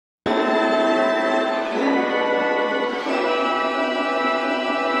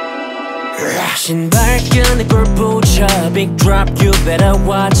신발끈에 꿀 붙여 Big drop you better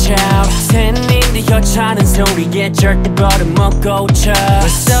watch out 샌인데 여차는 소리에 절대 버릇 못 고쳐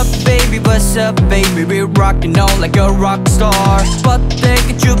What's up baby what's up baby We rockin' on like a rock star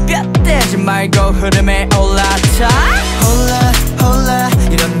뻗대기 쭈뼛대지 말고 흐름에 올라타 홀라 홀라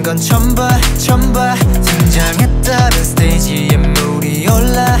이런 건 처음 봐 등장했다는 스테이지에 물이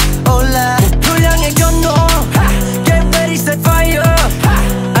올라 목표 향해 건너 Get ready set fire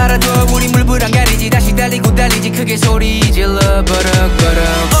알아둬 우리 물불안 가리지 다시 달리지 크게 소리 질러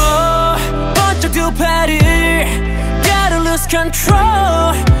버럭버럭 번쩍 두 팔을 Gotta lose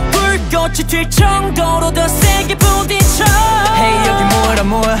control 불꽃이 튈 정도로 더 세게 부딪혀 Hey 여기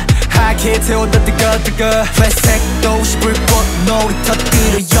뭐야 하게 태워다 뜨거 회색 도시 불꽃 놀이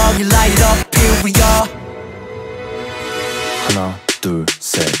터뜨려 여기 light up here we are 하나 둘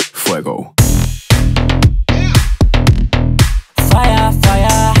셋 FUEGO Fire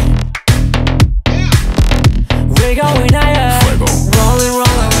fire We're going higher FUEGO Rolling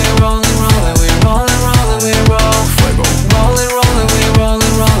rolling we're rolling rolling we're rolling rolling we roll FUEGO Rolling rolling we're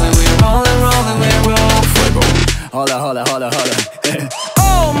rolling rolling we're rolling rolling we roll FUEGO hold up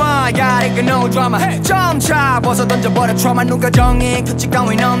Oh my god 이거 no drama 점차 벗어 던져버려 trauma 누가 정해 규칙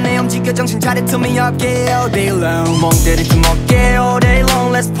따윈 없네 움직여 정신 차려 turn me up yeah all day long 멍 때릴 틈 없게 all day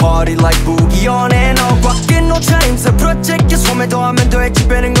long let's party like boogie on and on 꽉 낀 옷차림새 프로젝트 소매 더하면 될지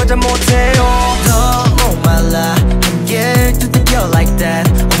빼는 거 잘 못해요 너무 말라 한결 두들겨 like that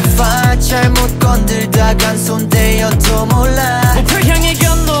On fire 잘못 건들다간 손 대여도 몰라 목표 향해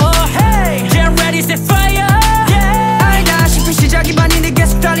건너 Hey Get ready set fire 알다 싶은 시작이 반인데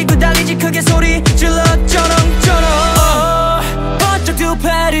계속 달리지 크게 소리 질러 쩌렁쩌렁 번쩍 두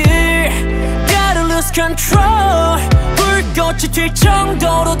팔을 Gotta lose control 불꽃이 튈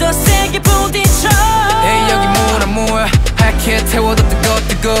정도로 더 세게 부딪혀 Hey 여기 뭐야 하얗게 태워도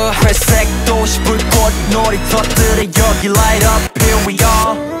뜨거 회색 도시 불꽃 놀이 터뜨려 여기 light up here we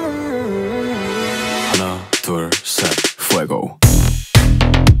are 하나 둘 셋 FUEGO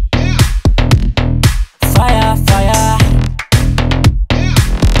Fire fire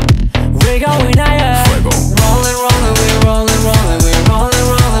We're going higher FUEGO Rolling rolling we're rolling rolling we're rolling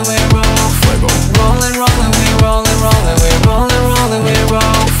rolling we roll FUEGO Rolling rolling we're rolling rolling we're rolling rolling we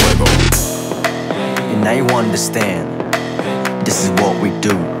roll FUEGO And now you understand This is what we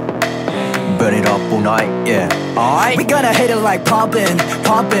do Burn it up all night, yeah Alright We gonna hit it like poppin'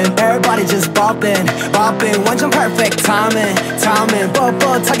 Everybody just poppin' 완전 perfect timing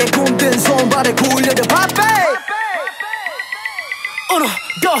뻣뻣하게 굽힌 손발에 굴려도 poppin' Uno,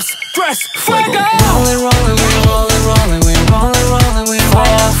 dos, tres, FUEGO Rolling rolling